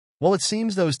Well, it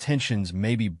seems those tensions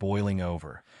may be boiling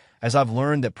over, as I've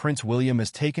learned that Prince William has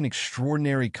taken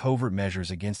extraordinary covert measures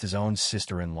against his own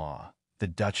sister-in-law, the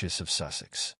Duchess of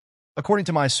Sussex. According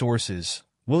to my sources,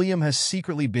 William has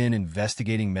secretly been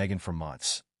investigating Meghan for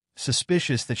months,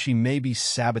 suspicious that she may be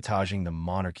sabotaging the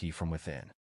monarchy from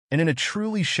within. And in a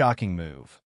truly shocking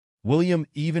move, William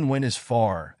even went as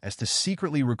far as to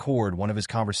secretly record one of his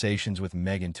conversations with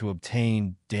Meghan to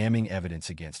obtain damning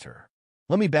evidence against her.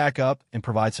 Let me back up and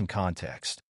provide some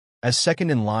context. As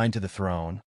second in line to the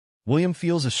throne, William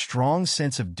feels a strong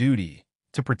sense of duty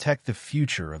to protect the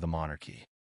future of the monarchy.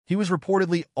 He was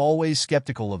reportedly always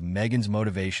skeptical of Meghan's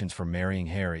motivations for marrying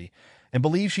Harry and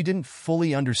believed she didn't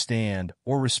fully understand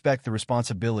or respect the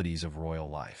responsibilities of royal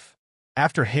life.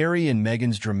 After Harry and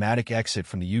Meghan's dramatic exit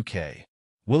from the UK,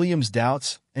 William's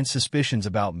doubts and suspicions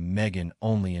about Meghan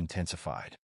only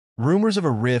intensified. Rumors of a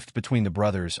rift between the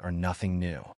brothers are nothing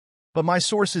new. But my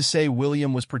sources say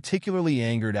William was particularly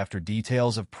angered after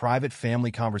details of private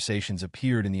family conversations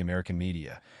appeared in the American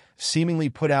media, seemingly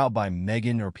put out by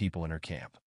Meghan or people in her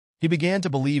camp. He began to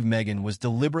believe Meghan was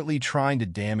deliberately trying to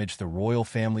damage the royal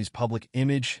family's public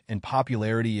image and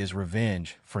popularity as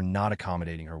revenge for not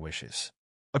accommodating her wishes.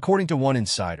 According to one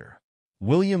insider,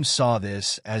 William saw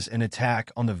this as an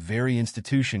attack on the very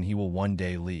institution he will one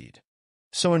day lead.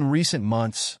 So in recent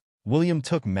months, William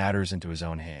took matters into his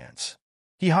own hands.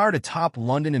 He hired a top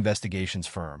London investigations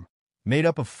firm, made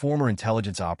up of former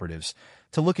intelligence operatives,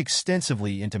 to look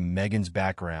extensively into Meghan's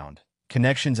background,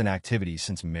 connections and activities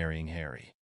since marrying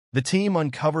Harry. The team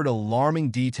uncovered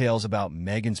alarming details about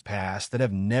Meghan's past that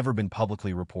have never been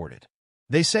publicly reported.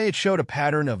 They say it showed a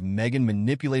pattern of Meghan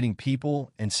manipulating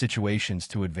people and situations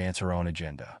to advance her own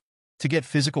agenda. To get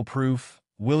physical proof,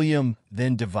 William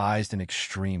then devised an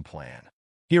extreme plan.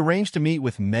 He arranged to meet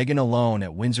with Meghan alone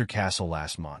at Windsor Castle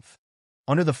last month,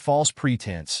 under the false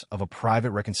pretense of a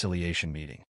private reconciliation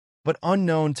meeting. But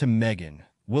unknown to Meghan,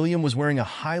 William was wearing a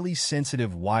highly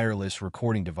sensitive wireless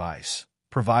recording device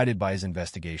provided by his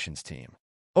investigations team.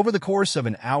 Over the course of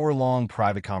an hour-long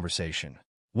private conversation,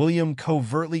 William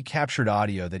covertly captured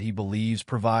audio that he believes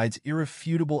provides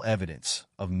irrefutable evidence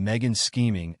of Meghan's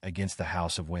scheming against the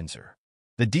House of Windsor.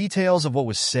 The details of what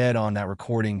was said on that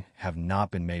recording have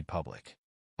not been made public,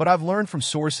 but I've learned from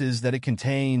sources that it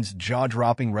contains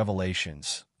jaw-dropping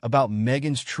revelations about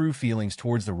Meghan's true feelings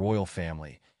towards the royal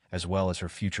family, as well as her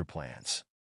future plans.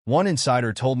 One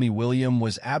insider told me William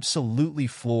was absolutely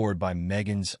floored by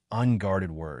Meghan's unguarded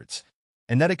words,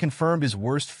 and that it confirmed his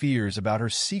worst fears about her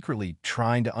secretly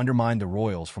trying to undermine the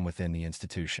royals from within the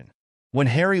institution. When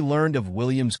Harry learned of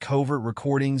William's covert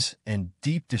recordings and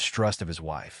deep distrust of his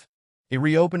wife, it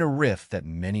reopened a rift that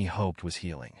many hoped was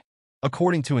healing.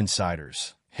 According to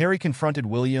insiders, Harry confronted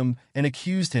William and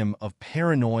accused him of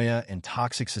paranoia and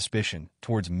toxic suspicion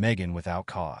towards Meghan without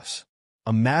cause.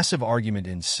 A massive argument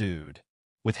ensued,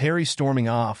 with Harry storming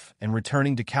off and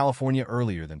returning to California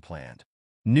earlier than planned.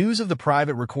 News of the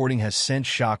private recording has sent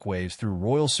shockwaves through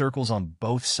royal circles on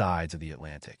both sides of the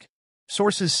Atlantic.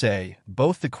 Sources say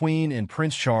both the Queen and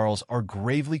Prince Charles are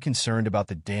gravely concerned about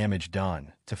the damage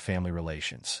done to family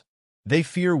relations. They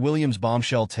fear William's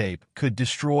bombshell tape could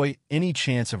destroy any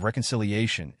chance of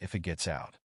reconciliation if it gets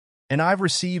out. And I've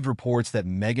received reports that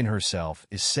Meghan herself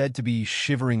is said to be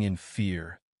shivering in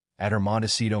fear at her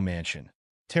Montecito mansion,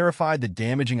 terrified the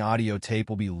damaging audio tape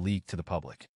will be leaked to the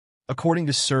public. According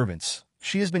to servants,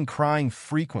 she has been crying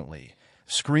frequently,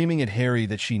 screaming at Harry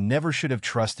that she never should have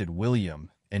trusted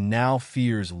William and now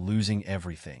fears losing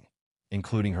everything,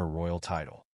 including her royal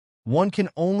title. One can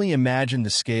only imagine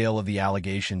the scale of the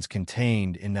allegations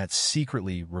contained in that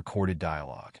secretly recorded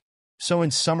dialogue. So in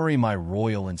summary, my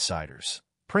royal insiders,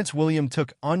 Prince William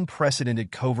took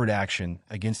unprecedented covert action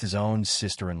against his own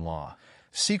sister-in-law,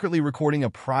 secretly recording a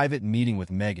private meeting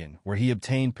with Meghan where he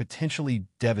obtained potentially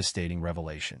devastating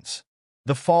revelations.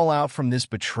 The fallout from this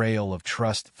betrayal of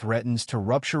trust threatens to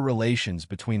rupture relations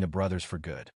between the brothers for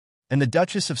good, and the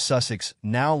Duchess of Sussex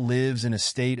now lives in a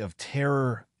state of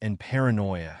terror and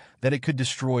paranoia that it could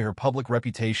destroy her public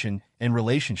reputation and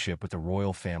relationship with the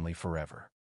royal family forever.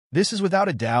 This is without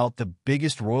a doubt the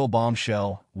biggest royal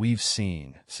bombshell we've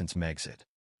seen since Megxit.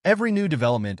 Every new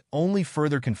development only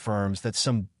further confirms that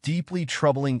some deeply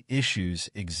troubling issues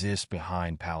exist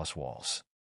behind palace walls.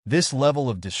 This level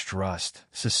of distrust,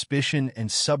 suspicion,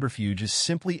 and subterfuge is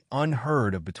simply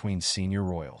unheard of between senior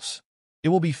royals. It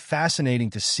will be fascinating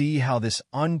to see how this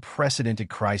unprecedented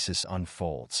crisis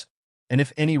unfolds, and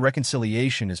if any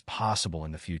reconciliation is possible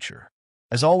in the future.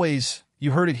 As always,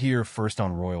 you heard it here first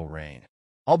on Royal Reign.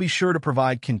 I'll be sure to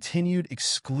provide continued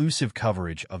exclusive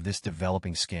coverage of this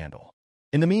developing scandal.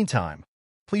 In the meantime,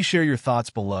 please share your thoughts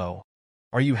below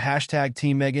Are you hashtag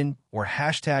Team Meghan or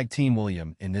hashtag Team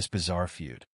William in this bizarre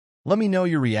feud? Let me know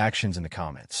your reactions in the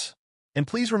comments. And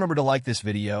please remember to like this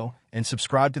video and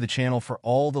subscribe to the channel for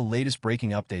all the latest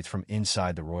breaking updates from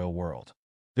inside the royal world.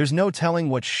 There's no telling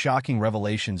what shocking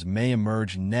revelations may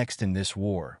emerge next in this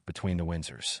war between the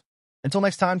Windsors. Until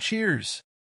next time, cheers!